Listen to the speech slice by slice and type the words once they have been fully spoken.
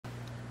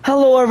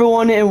Hello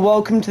everyone and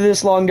welcome to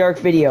this long dark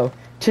video.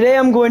 Today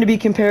I'm going to be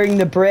comparing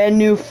the brand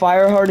new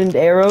fire hardened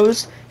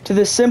arrows to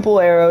the simple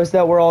arrows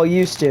that we're all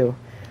used to.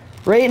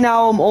 Right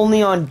now I'm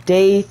only on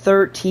day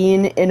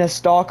 13 in a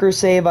stalker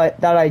save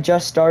that I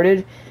just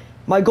started.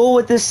 My goal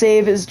with this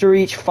save is to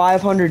reach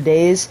 500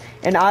 days,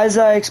 and as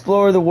I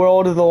explore the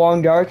world of the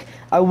long dark,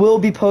 I will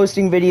be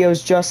posting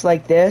videos just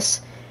like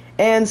this.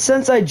 And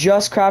since I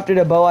just crafted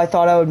a bow, I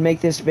thought I would make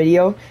this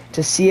video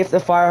to see if the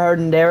fire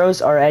hardened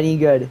arrows are any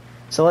good.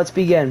 So let's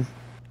begin.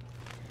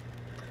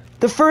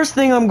 The first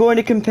thing I'm going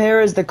to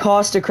compare is the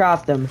cost to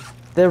craft them.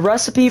 The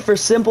recipe for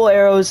simple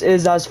arrows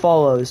is as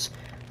follows: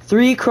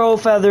 3 crow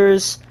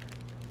feathers,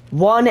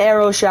 1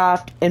 arrow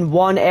shaft, and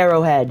 1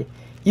 arrowhead.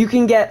 You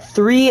can get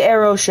 3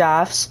 arrow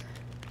shafts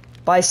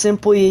by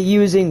simply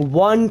using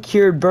 1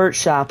 cured birch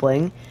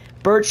sapling.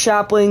 Birch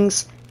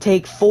saplings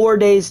take 4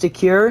 days to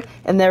cure,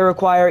 and they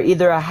require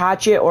either a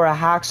hatchet or a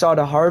hacksaw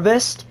to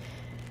harvest.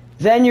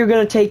 Then you're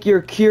going to take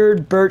your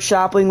cured birch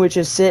sapling, which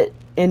is sit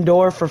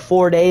indoor for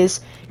 4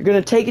 days. You're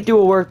going to take it to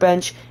a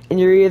workbench, and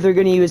you're either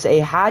going to use a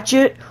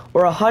hatchet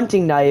or a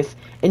hunting knife,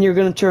 and you're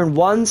going to turn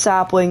 1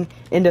 sapling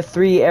into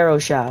 3 arrow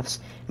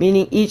shafts,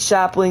 meaning each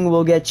sapling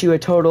will get you a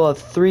total of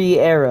 3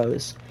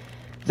 arrows.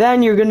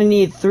 Then you're going to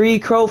need 3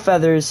 crow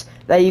feathers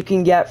that you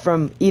can get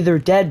from either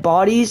dead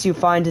bodies you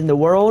find in the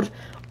world,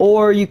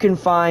 or you can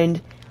find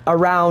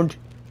around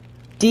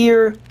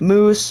deer,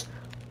 moose,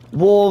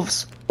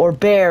 wolves, or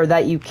bear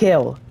that you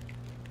kill.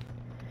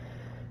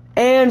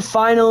 And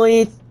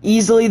finally,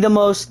 easily the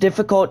most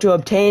difficult to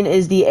obtain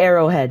is the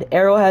arrowhead.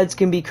 Arrowheads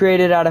can be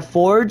created at a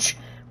forge.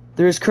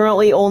 There's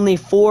currently only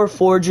 4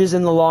 forges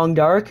in the long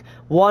dark: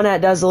 1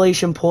 at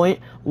Desolation Point,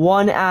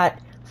 1 at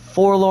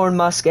Forlorn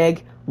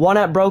Muskeg, 1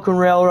 at Broken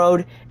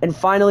Railroad, and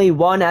finally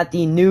 1 at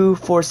the new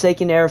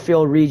Forsaken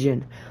Airfield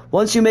region.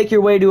 Once you make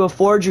your way to a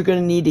forge, you're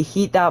going to need to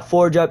heat that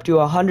forge up to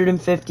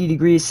 150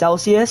 degrees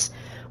Celsius,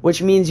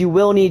 which means you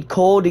will need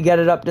coal to get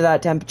it up to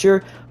that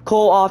temperature.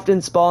 Coal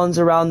often spawns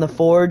around the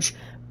forge,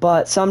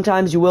 but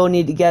sometimes you will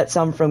need to get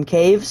some from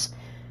caves.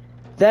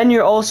 Then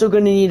you're also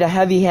going to need a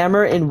heavy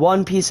hammer and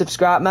 1 piece of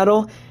scrap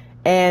metal,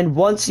 and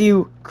once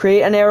you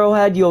create an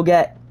arrowhead, you'll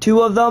get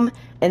 2 of them,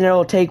 and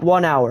it'll take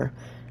 1 hour.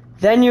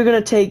 Then you're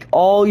going to take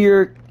all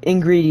your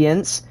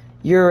ingredients,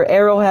 your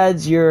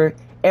arrowheads, your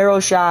arrow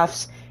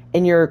shafts,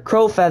 and your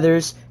crow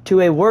feathers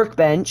to a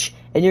workbench,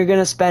 and you're going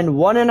to spend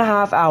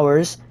 1.5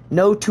 hours,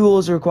 no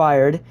tools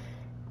required,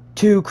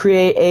 to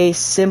create a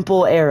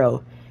simple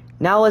arrow.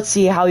 Now let's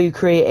see how you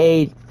create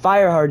a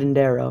fire hardened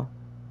arrow.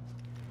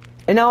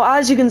 And now,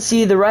 as you can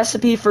see, the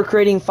recipe for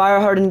creating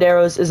fire hardened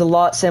arrows is a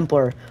lot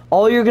simpler.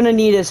 All you're going to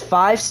need is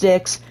 5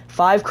 sticks,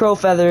 5 crow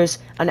feathers,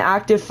 an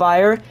active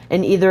fire,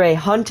 and either a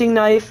hunting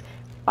knife,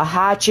 a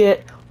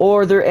hatchet,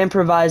 or their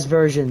improvised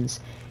versions.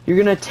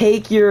 You're going to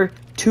take your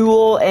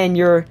tool and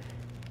your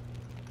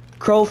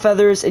crow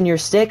feathers and your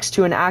sticks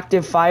to an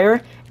active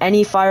fire.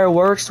 Any fire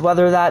works,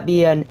 whether that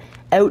be an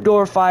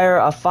outdoor fire,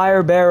 a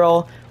fire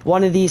barrel,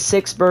 one of these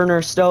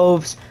 6-burner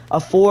stoves, a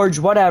forge,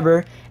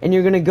 whatever, and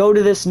you're going to go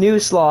to this new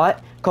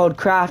slot called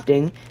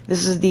crafting.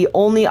 This is the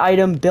only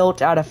item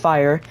built out of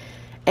fire,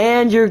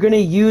 and you're going to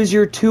use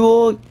your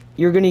tool,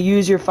 you're going to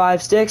use your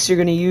 5 sticks, you're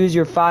going to use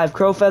your 5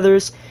 crow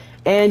feathers,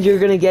 and you're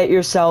going to get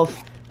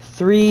yourself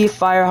 3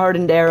 fire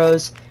hardened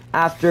arrows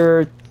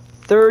after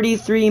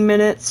 33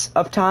 minutes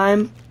of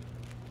time.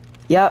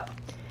 Yep.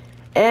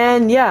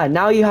 And yeah,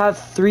 now you have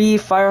 3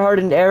 fire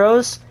hardened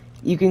arrows.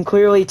 You can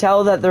clearly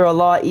tell that they're a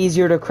lot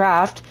easier to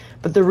craft,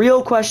 but the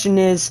real question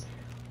is,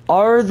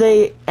 are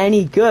they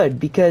any good?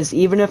 Because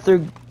even if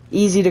they're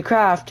easy to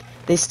craft,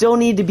 they still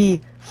need to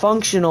be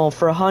functional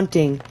for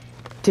hunting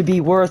to be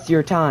worth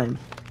your time.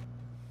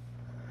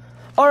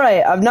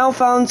 Alright, I've now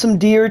found some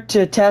deer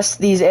to test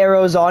these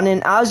arrows on,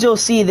 and as you'll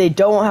see, they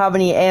don't have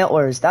any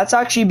antlers. That's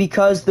actually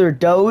because they're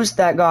does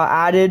that got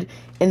added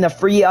in the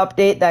free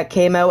update that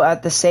came out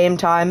at the same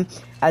time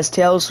as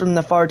Tales from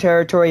the Far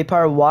Territory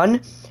Part 1.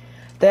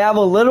 They have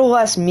a little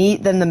less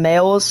meat than the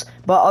males,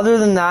 but other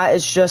than that,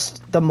 it's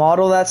just the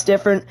model that's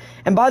different.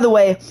 And by the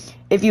way,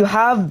 if you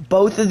have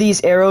both of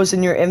these arrows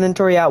in your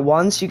inventory at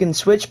once, you can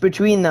switch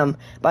between them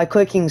by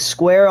clicking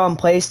square on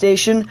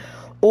PlayStation,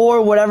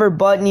 or whatever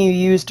button you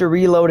use to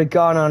reload a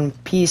gun on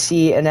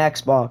PC and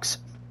Xbox.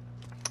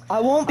 I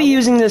won't be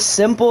using this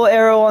simple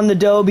arrow on the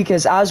doe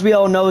because, as we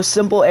all know,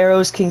 simple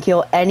arrows can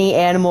kill any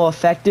animal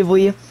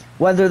effectively,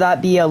 whether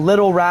that be a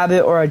little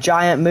rabbit or a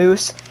giant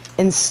moose.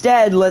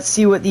 Instead, let's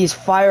see what these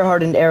fire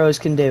hardened arrows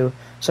can do.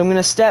 So I'm going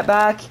to step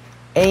back,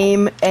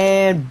 aim,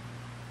 and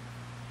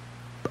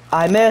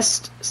I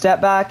missed. Step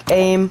back,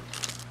 aim,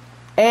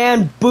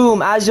 and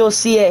boom. As you'll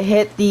see, it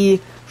hit the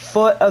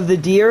foot of the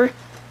deer,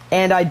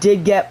 and I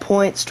did get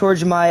points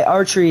towards my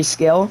archery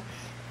skill.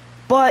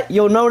 But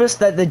you'll notice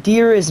that the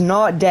deer is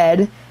not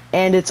dead,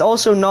 and it's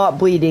also not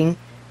bleeding,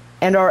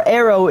 and our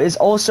arrow is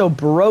also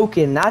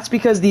broken. That's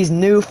because these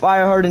new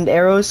fire hardened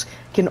arrows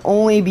can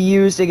only be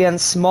used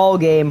against small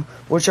game,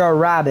 which are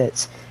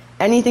rabbits.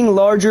 Anything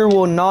larger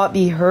will not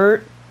be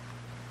hurt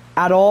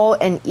at all,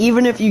 and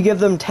even if you give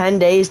them 10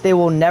 days, they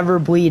will never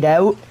bleed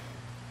out.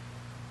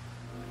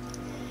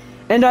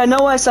 And I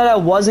know I said I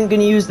wasn't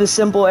going to use the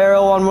simple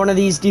arrow on one of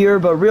these deer,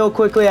 but real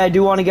quickly I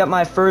do want to get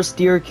my first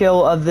deer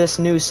kill of this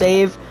new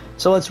save.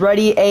 So let's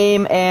ready,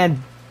 aim,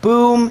 and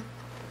boom.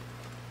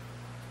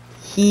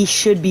 He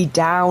should be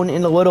down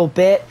in a little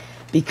bit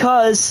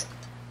because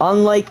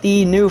unlike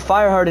the new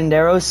fire hardened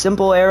arrows,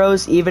 simple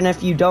arrows, even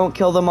if you don't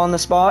kill them on the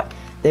spot,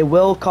 they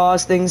will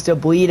cause things to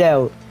bleed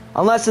out.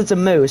 Unless it's a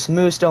moose.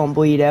 Moose don't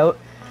bleed out.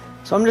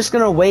 So I'm just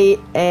going to wait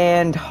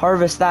and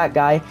harvest that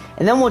guy.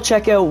 And then we'll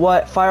check out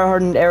what fire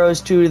hardened arrows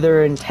to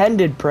their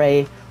intended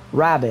prey,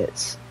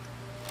 rabbits.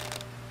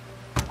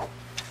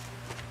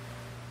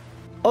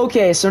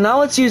 Okay, so now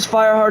let's use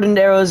fire hardened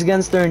arrows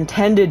against their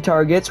intended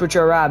targets, which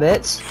are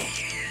rabbits.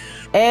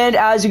 And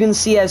as you can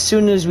see, as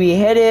soon as we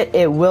hit it,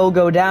 it will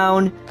go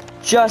down,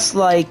 just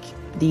like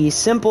the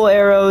simple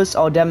arrows.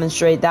 I'll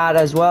demonstrate that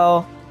as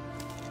well.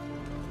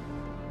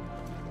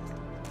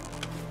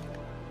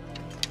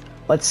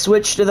 Let's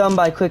switch to them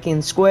by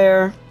clicking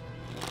square.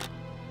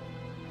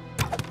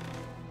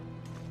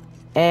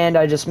 And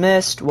I just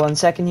missed. 1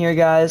 second here,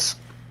 guys.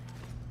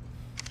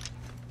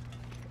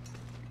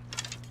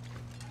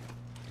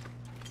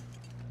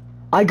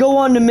 I go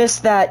on to miss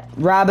that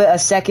rabbit a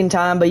second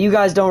time, but you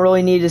guys don't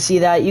really need to see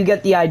that. You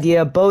get the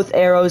idea. Both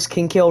arrows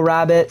can kill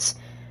rabbits.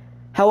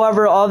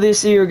 However,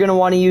 obviously you're going to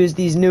want to use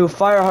these new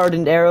fire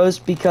hardened arrows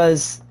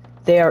because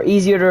they are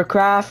easier to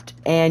craft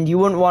and you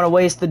wouldn't want to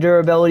waste the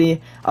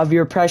durability of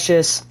your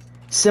precious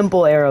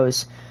simple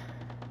arrows.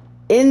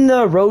 In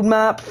the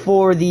roadmap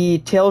for the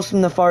Tales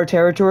from the Far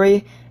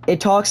Territory,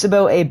 it talks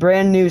about a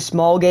brand new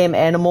small game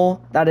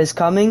animal that is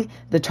coming,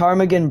 the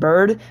ptarmigan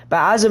bird,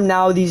 but as of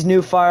now, these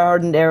new fire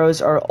hardened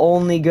arrows are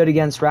only good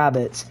against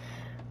rabbits.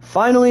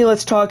 Finally,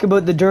 let's talk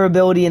about the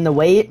durability and the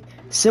weight.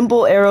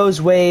 Simple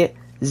arrows weigh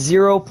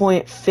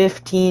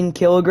 0.15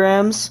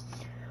 kilograms,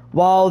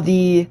 while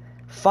the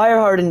fire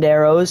hardened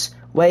arrows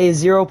weigh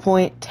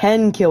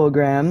 0.10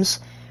 kilograms,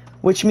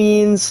 which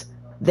means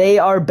they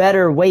are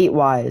better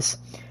weight-wise.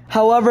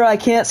 However, I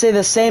can't say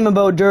the same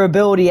about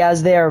durability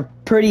as they are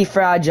pretty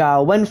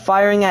fragile. When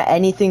firing at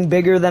anything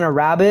bigger than a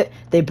rabbit,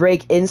 they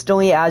break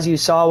instantly, as you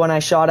saw when I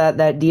shot at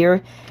that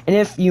deer. And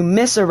if you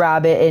miss a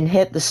rabbit and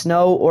hit the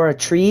snow or a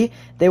tree,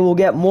 they will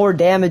get more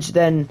damage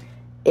than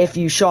if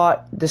you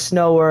shot the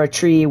snow or a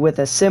tree with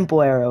a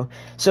simple arrow.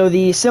 So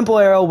the simple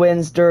arrow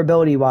wins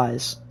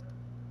durability-wise.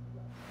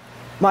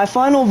 My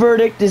final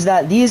verdict is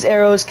that these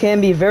arrows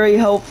can be very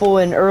helpful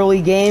in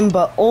early game,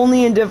 but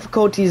only in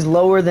difficulties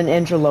lower than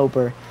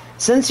Interloper.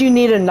 Since you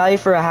need a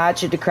knife or a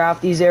hatchet to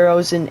craft these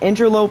arrows, in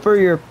Interloper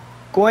you're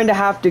going to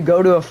have to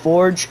go to a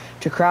forge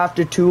to craft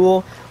a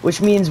tool,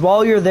 which means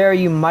while you're there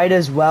you might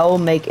as well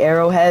make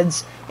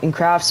arrowheads and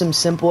craft some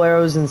simple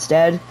arrows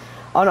instead.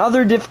 On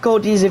other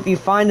difficulties, if you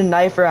find a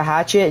knife or a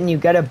hatchet and you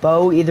get a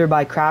bow either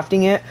by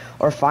crafting it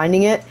or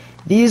finding it,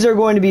 these are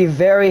going to be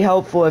very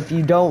helpful if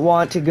you don't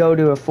want to go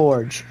to a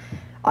forge.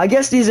 I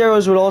guess these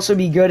arrows would also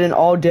be good in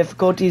all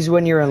difficulties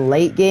when you're in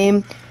late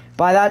game.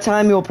 By that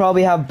time, you'll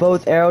probably have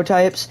both arrow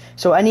types,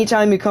 so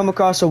anytime you come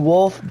across a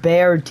wolf,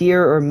 bear,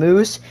 deer, or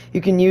moose, you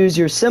can use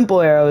your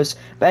simple arrows,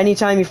 but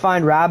anytime you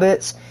find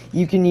rabbits,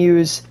 you can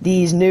use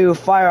these new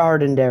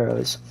fire-hardened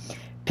arrows.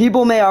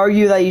 People may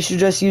argue that you should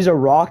just use a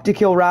rock to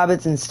kill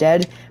rabbits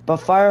instead, but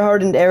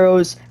fire-hardened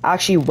arrows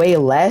actually weigh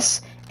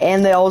less,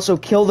 and they also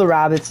kill the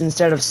rabbits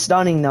instead of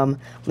stunning them,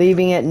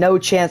 leaving it no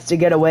chance to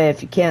get away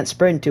if you can't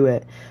sprint to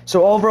it.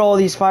 So overall,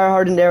 these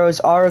fire-hardened arrows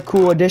are a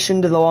cool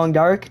addition to the Long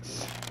Dark.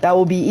 That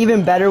will be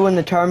even better when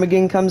the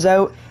ptarmigan comes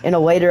out in a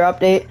later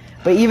update,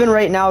 but even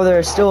right now,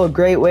 they're still a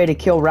great way to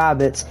kill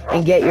rabbits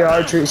and get your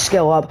archery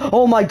skill up.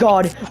 Oh my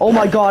god,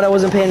 I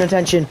wasn't paying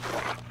attention.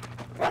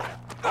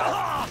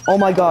 Oh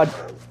my god.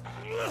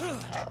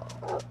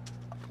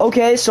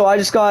 Okay, so I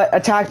just got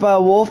attacked by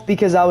a wolf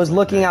because I was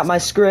looking at my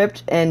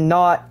script and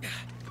not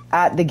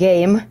at the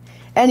game.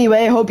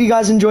 Anyway, I hope you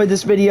guys enjoyed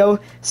this video.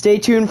 Stay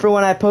tuned for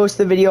when I post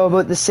the video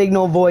about the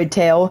Signal Void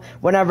tail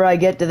whenever I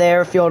get to the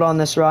airfield on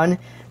this run.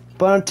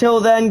 But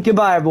until then,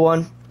 goodbye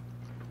everyone.